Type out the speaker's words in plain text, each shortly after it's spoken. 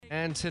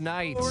And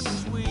tonight at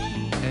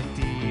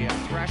the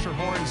Thrasher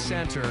Horn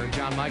Center,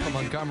 John Michael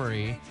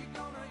Montgomery,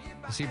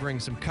 as he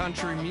brings some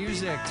country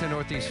music to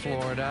Northeast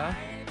Florida.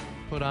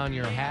 Put on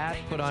your hat,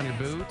 put on your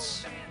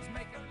boots.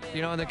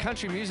 You know, and the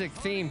country music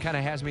theme kind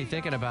of has me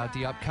thinking about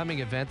the upcoming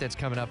event that's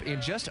coming up in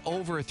just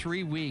over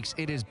 3 weeks.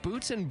 It is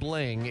Boots and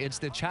Bling. It's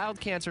the Child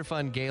Cancer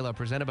Fund Gala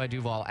presented by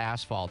Duval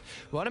Asphalt.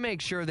 We want to make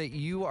sure that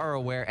you are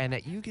aware and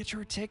that you get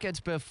your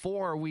tickets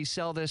before we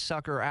sell this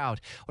sucker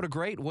out. What a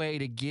great way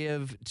to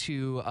give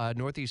to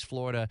Northeast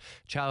Florida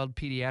child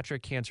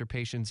pediatric cancer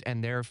patients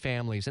and their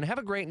families. And have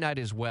a great night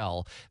as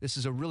well. This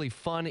is a really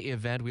fun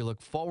event. We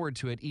look forward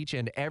to it each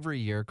and every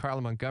year.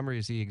 Carla Montgomery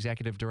is the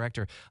executive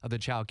director of the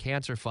Child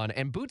Cancer Fund.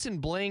 And Boots and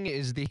Bling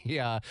is the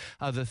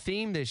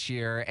theme this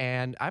year,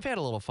 and I've had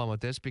a little fun with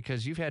this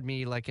because you've had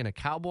me like in a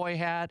cowboy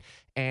hat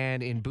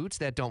and in boots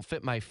that don't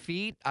fit my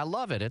feet. I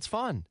love it. It's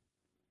fun.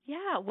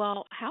 Yeah,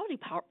 well, howdy,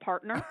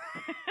 partner.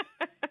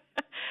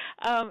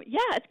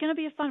 It's going to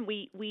be fun.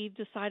 We've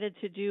decided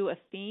to do a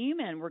theme,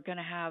 and we're going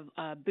to have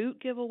a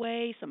boot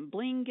giveaway, some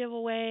bling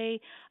giveaway,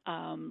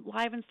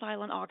 live and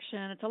silent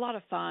auction. It's a lot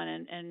of fun,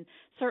 and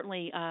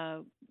certainly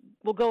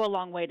will go a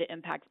long way to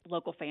impact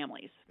local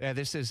families.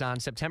 This is on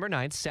September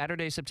 9th,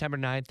 Saturday, September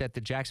 9th at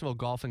the Jacksonville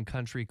Golf and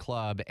Country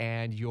Club,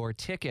 and your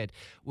ticket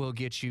will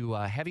get you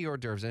heavy hors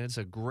d'oeuvres, and it's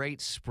a great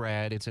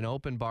spread. It's an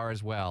open bar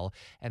as well,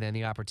 and then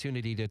the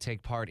opportunity to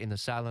take part in the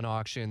silent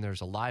auction.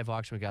 There's a live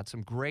auction. We've got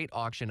some great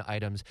auction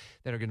items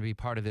that are going to be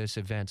part of this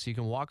event, so you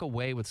can walk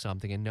away with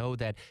something and know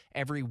that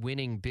every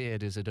winning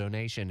bid is a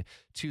donation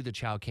to the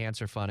Child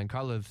Cancer Fund. And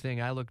Carla, the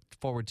thing I look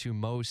forward to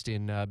most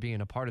in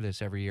being a part of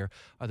this every year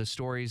are the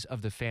stories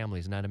of the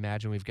families, and I'd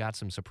imagine we've got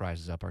some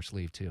surprises up our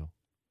sleeve too.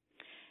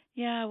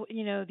 Yeah,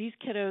 you know, these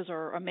kiddos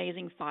are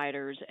amazing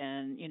fighters,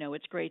 and, you know,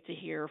 it's great to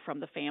hear from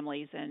the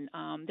families, and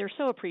they're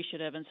so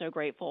appreciative and so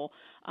grateful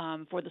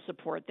for the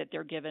support that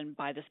they're given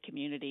by this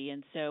community.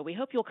 And so we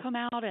hope you'll come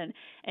out and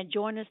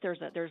join us.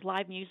 There's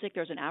live music.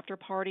 There's an after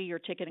party. Your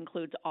ticket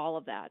includes all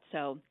of that.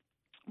 So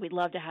we'd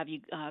love to have you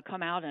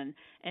come out and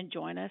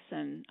join us,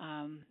 and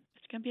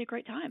it's going to be a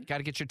great time. Got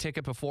to get your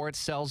ticket before it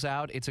sells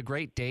out. It's a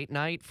great date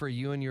night for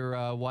you and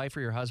your wife or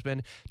your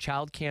husband.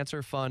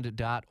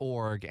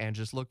 childcancerfund.org, and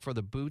just look for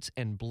the Boots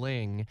and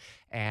Bling,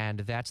 and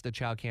that's the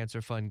Child Cancer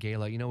Fund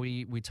Gala. You know,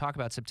 we talk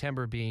about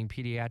September being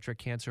Pediatric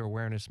Cancer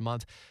Awareness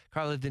Month.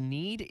 Carla, the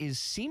need is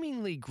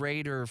seemingly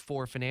greater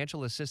for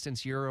financial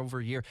assistance year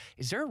over year.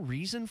 Is there a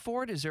reason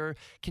for it?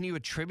 Can you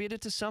attribute it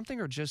to something,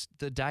 or just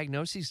the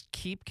diagnoses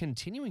keep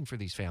continuing for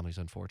these families,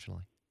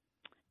 unfortunately?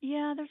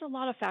 Yeah, there's a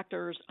lot of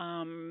factors,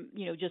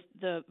 just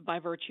by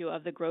virtue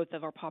of the growth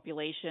of our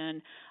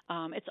population.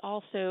 It's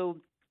also,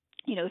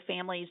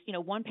 families,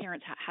 one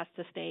parent has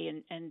to stay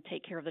and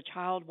take care of the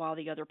child while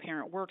the other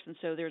parent works. And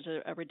so there's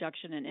a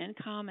reduction in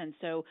income. And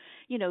so,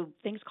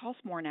 things cost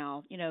more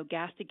now,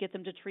 gas to get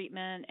them to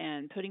treatment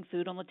and putting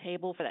food on the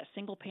table for that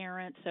single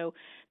parent. So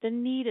the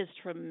need is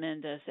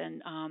tremendous.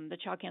 And the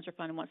Child Cancer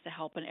Fund wants to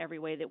help in every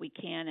way that we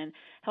can and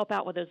help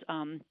out with those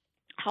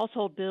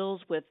household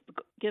bills, with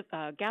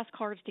gas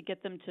cards to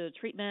get them to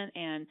treatment,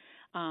 and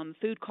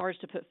food cards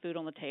to put food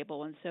on the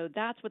table. And so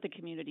that's what the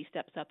community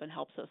steps up and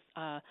helps us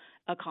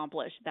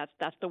accomplish.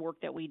 That's the work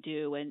that we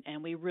do,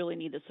 and we really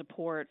need the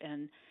support,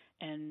 and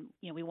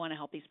we want to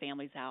help these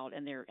families out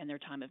in their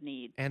time of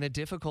need. And the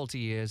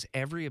difficulty is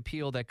every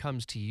appeal that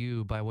comes to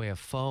you by way of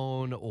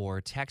phone or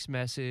text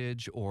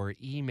message or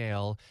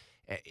email,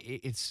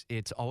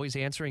 it's always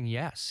answering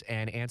yes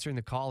and answering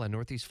the call, and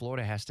Northeast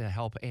Florida has to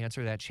help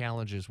answer that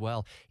challenge as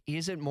well.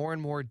 Is it more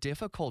and more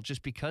difficult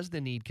just because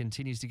the need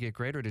continues to get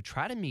greater to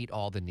try to meet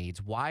all the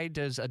needs? Why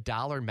does a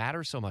dollar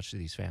matter so much to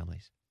these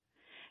families?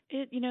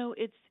 It's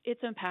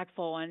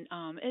impactful, and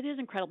it is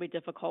incredibly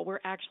difficult.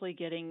 We're actually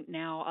getting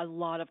now a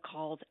lot of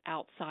calls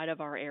outside of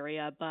our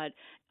area, but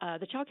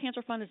the Child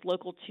Cancer Fund is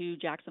local to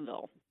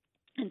Jacksonville.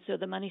 And so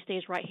the money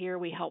stays right here.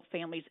 We help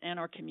families in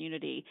our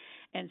community,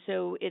 and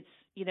so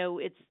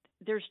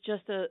there's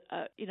just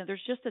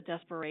a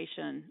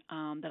desperation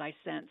that I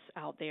sense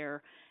out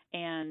there,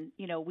 and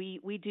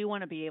we do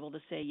want to be able to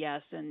say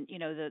yes, and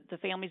the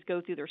families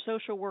go through their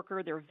social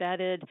worker, they're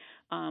vetted.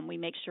 We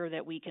make sure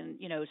that we can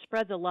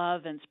spread the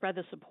love and spread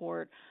the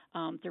support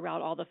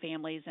throughout all the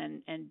families,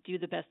 and do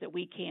the best that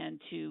we can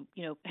to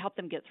help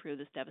them get through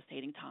this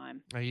devastating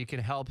time. You can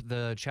help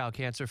the Child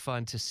Cancer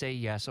Fund to say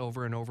yes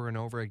over and over and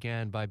over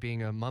again by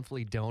being a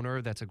monthly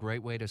donor. That's a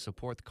great way to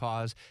support the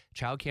cause.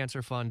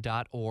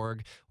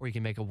 childcancerfund.org, or you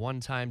can make a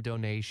one-time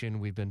donation.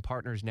 We've been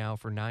partners now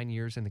for 9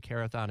 years in the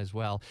Carathon as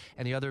well.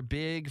 And the other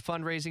big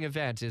fundraising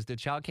event is the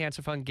Child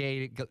Cancer Fund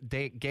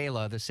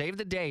Gala, the save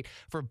the date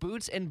for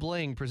Boots and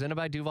Bling, presented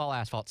by Duval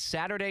Asphalt,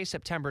 Saturday,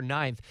 September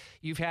 9th.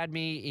 You've had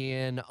me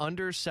in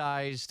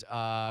undersized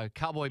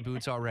cowboy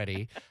boots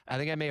already. I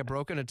think I may have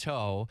broken a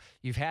toe.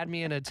 You've had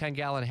me in a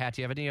 10-gallon hat.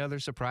 Do you have any other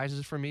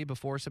surprises for me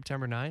before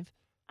September 9th?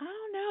 I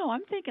don't know.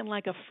 I'm thinking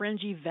like a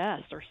fringy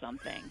vest or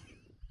something.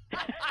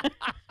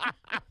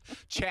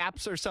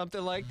 Chaps or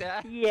something like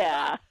that?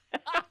 Yeah. Oh,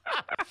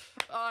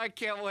 I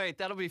can't wait.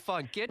 That'll be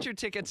fun. Get your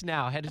tickets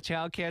now. Head to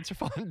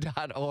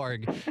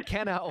childcancerfund.org.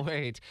 Cannot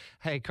wait.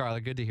 Hey,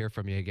 Carla, good to hear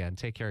from you again.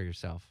 Take care of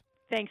yourself.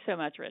 Thanks so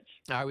much, Rich.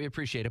 All right, we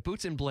appreciate it.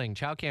 Boots and Bling,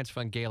 Child Cancer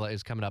Fund Gala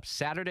is coming up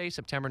Saturday,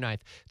 September 9th,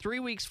 3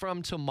 weeks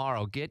from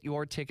tomorrow. Get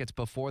your tickets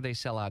before they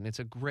sell out, and it's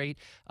a great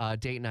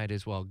date night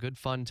as well. Good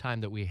fun time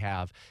that we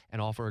have,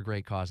 and all for a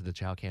great cause of the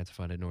Child Cancer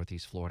Fund in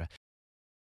Northeast Florida.